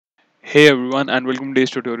Hey everyone and welcome to today's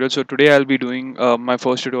tutorial. So today I'll be doing my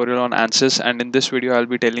first tutorial on Ansys, and in this video I'll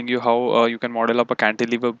be telling you how you can model up a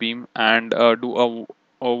cantilever beam and do a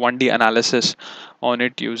 1D analysis on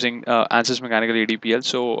it using Ansys mechanical ADPL.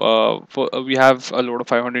 So we have a load of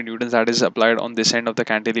 500 newtons that is applied on this end of the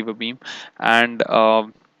cantilever beam, and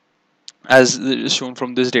as is shown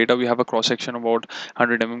from this data, we have a cross section about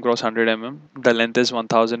 100 cross 100 The length is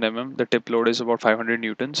 1000 The tip load is about 500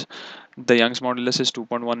 newtons. The Young's modulus is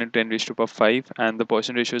 2.1 into 10 raised to power 5, and the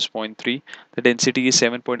Poisson ratio is 0.3. The density is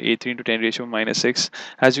 7.83 into 10 ratio minus 6.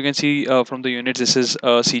 As you can see from the units, this is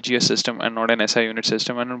a CGS system and not an SI unit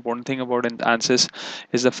system. And an important thing about ANSYS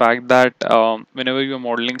is the fact that whenever you are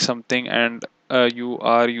modeling something and you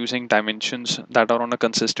are using dimensions that are on a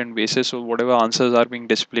consistent basis, so whatever answers are being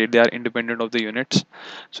displayed, they are independent of the units.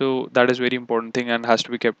 So that is very important thing and has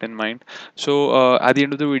to be kept in mind. So at the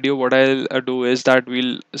end of the video, what I'll do is that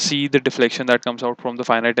we'll see the deflection that comes out from the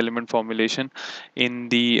finite element formulation in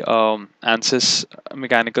the ANSYS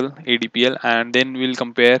mechanical ADPL, and then we'll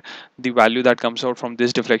compare the value that comes out from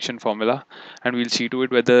this deflection formula, and we'll see to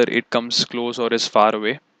it whether it comes close or is far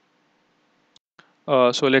away.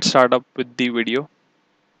 So let's start up with the video.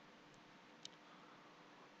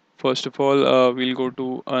 First of all, we'll go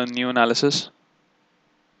to a new analysis.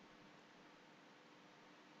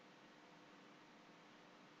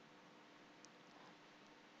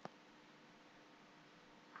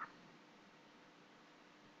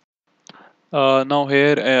 Now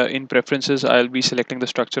here in preferences, I'll be selecting the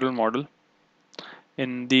structural model.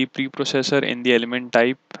 In the preprocessor, in the element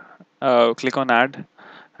type, click on add,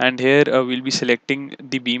 and here we'll be selecting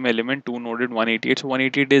the beam element 2 noded 188. So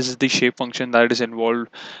 188 is the shape function that is involved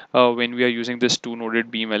when we are using this 2 noded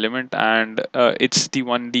beam element, and it's the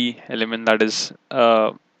 1D element that is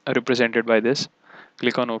represented by this.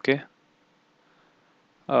 Click on OK.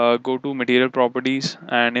 Go to material properties,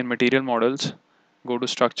 and in material models, go to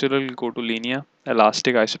structural, go to linear,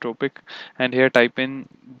 elastic, isotropic, and here type in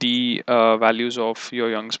the values of your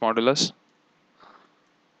Young's modulus.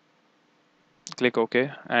 Click OK,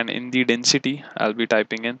 and in the density I'll be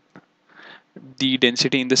typing in the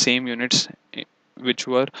density in the same units which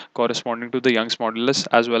were corresponding to the Young's modulus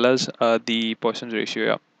as well as the Poisson's ratio.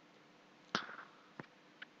 Yeah.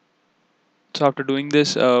 So after doing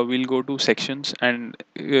this, we'll go to sections and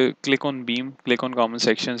click on beam, click on common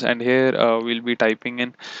sections, and here we'll be typing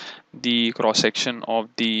in the cross section of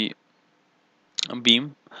the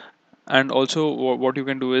beam. And also what you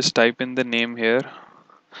can do is type in the name here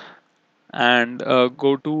and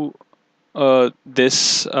go to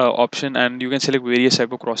this option, and you can select various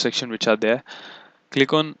type of cross section which are there.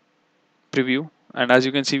 Click on preview, and as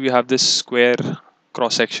you can see we have this square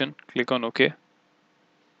cross section. Click on OK.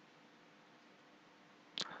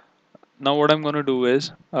 Now what I'm going to do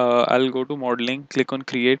is I'll go to modeling, click on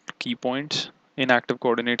create key points in active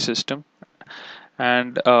coordinate system,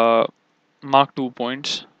 and mark 2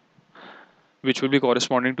 points which will be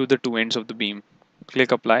corresponding to the two ends of the beam.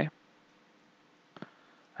 Click apply,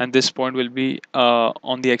 and this point will be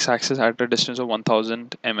on the x-axis at a distance of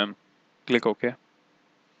 1000 Click OK,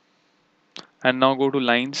 and now go to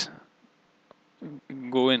lines,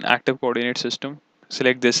 go in active coordinate system,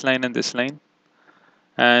 select this line and this line,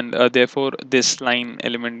 and therefore this line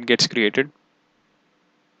element gets created.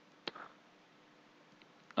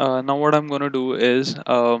 Now what I'm going to do is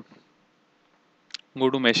go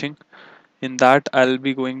to meshing. In that I'll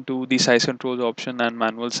be going to the size controls option and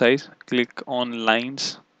manual size. Click on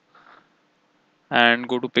lines and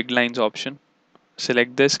go to pick lines option.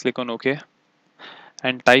 Select this, click on OK,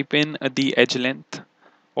 and type in the edge length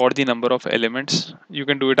or the number of elements. You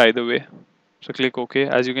can do it either way. So click OK.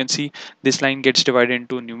 As you can see, this line gets divided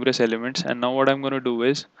into numerous elements. And now what I'm going to do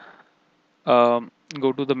is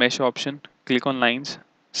go to the mesh option, click on lines,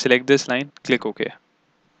 select this line, click OK.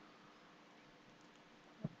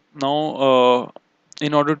 Now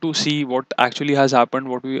in order to see what actually has happened,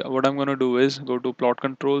 what I'm going to do is go to plot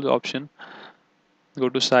controls option, go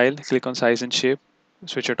to style, click on size and shape,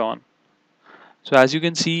 switch it on. So as you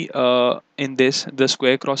can see in this, the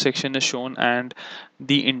square cross section is shown and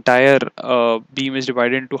the entire beam is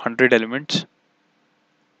divided into 100 elements.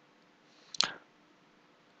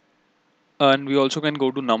 And we also can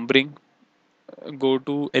go to numbering, go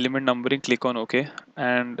to element numbering, click on OK,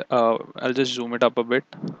 and I'll just zoom it up a bit.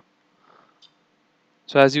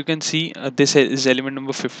 So as you can see, this is element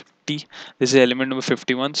number 50, this is element number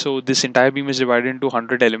 51. So this entire beam is divided into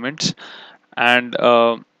 100 elements, and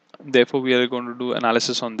therefore we are going to do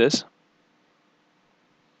analysis on this.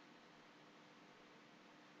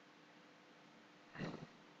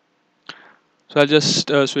 So I'll just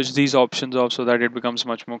switch these options off so that it becomes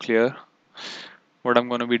much more clear. what I'm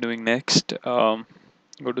going to be doing next, go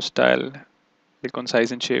to style, click on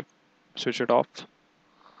size and shape, switch it off,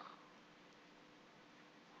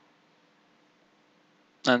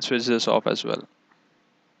 and switch this off as well.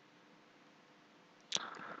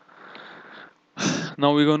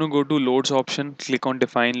 Now we're going to go to loads option, click on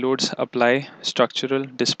define loads, apply structural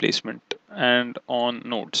displacement, and on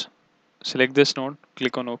nodes. Select this node,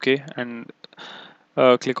 click on OK, and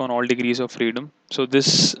click on all degrees of freedom. So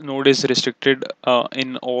this node is restricted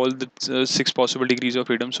in all the 6 possible degrees of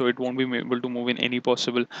freedom, so it won't be able to move in any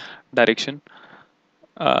possible direction.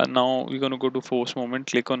 Now we're going to go to force moment,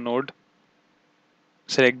 click on node,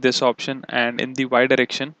 select this option, and in the y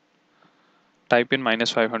direction type in minus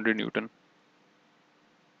 500 Newton.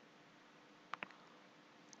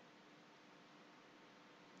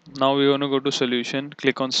 Now we're going to go to solution,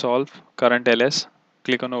 click on solve, current ls,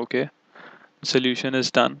 click on OK. Solution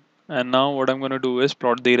is done. And now what I'm going to do is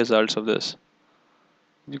plot the results of this.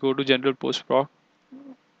 You go to general post proc,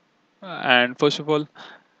 and first of all,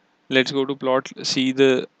 let's go to plot, see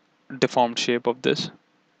the deformed shape of this.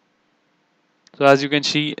 So as you can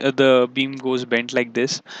see, the beam goes bent like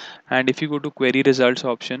this. And if you go to query results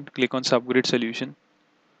option, click on subgrid solution,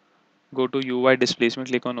 go to UI displacement,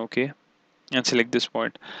 click on OK, and select this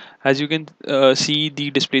point. As you can see,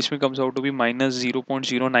 the displacement comes out to be minus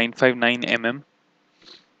 0.0959 mm.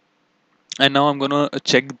 And now I'm going to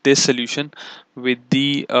check this solution with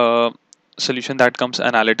the solution that comes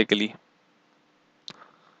analytically.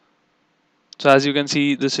 So as you can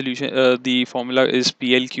see, the solution, the formula is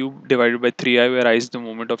PL cube divided by 3I, where I is the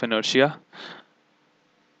moment of inertia.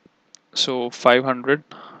 So 500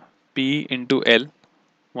 P into L,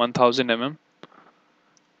 1000 mm,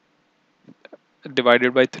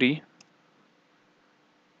 divided by 3,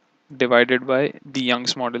 divided by the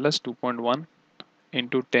Young's modulus 2.1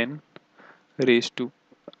 into 10 raised to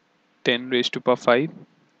power 5.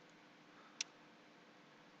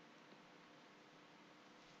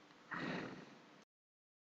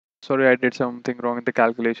 Sorry, I did something wrong in the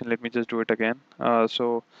calculation. Let me just do it again.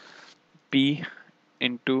 So P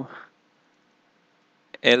into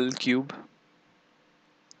L cube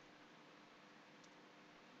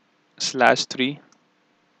slash 3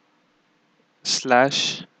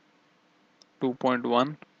 slash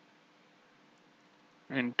 2.1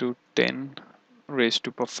 into 10 raised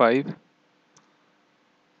to power 5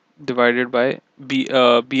 divided by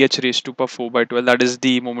bh raised to power 4 by 12. That is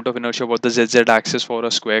the moment of inertia about the zz axis for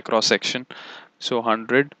a square cross section. So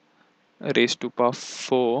 100 raised to power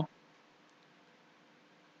 4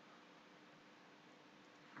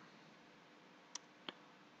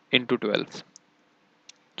 into 12.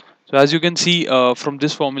 So as you can see from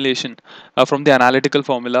this formulation, from the analytical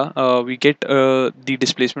formula, we get the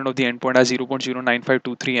displacement of the endpoint as 0.09523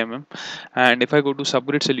 mm. And if I go to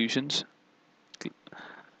subgrid solutions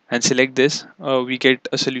and select this, we get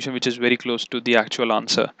a solution which is very close to the actual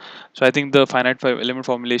answer. So I think the finite element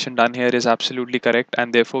formulation done here is absolutely correct,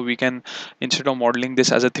 and therefore we can, instead of modeling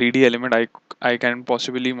this as a 3D element, I can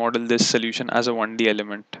possibly model this solution as a 1D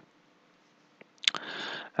element.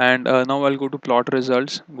 And now I'll go to plot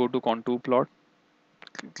results, go to contour plot,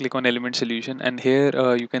 click on element solution, and here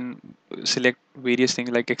you can select various things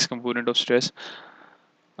like x component of stress.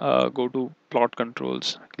 Go to plot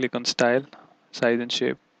controls, click on style, size and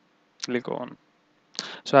shape, click on.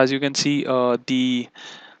 So as you can see, the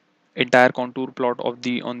entire contour plot of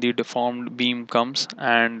the on the deformed beam comes,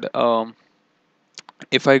 and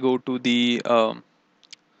if I go to the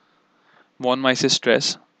von Mises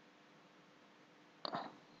stress,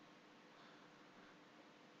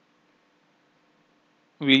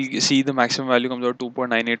 we'll see the maximum value comes out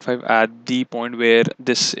 2.985 at the point where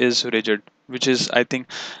this is rigid, which is, I think,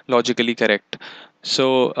 logically correct.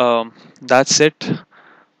 So that's it.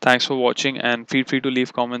 Thanks for watching, and feel free to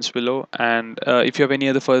leave comments below, and if you have any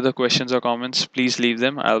other further questions or comments, please leave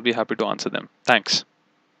them. I'll be happy to answer them. Thanks.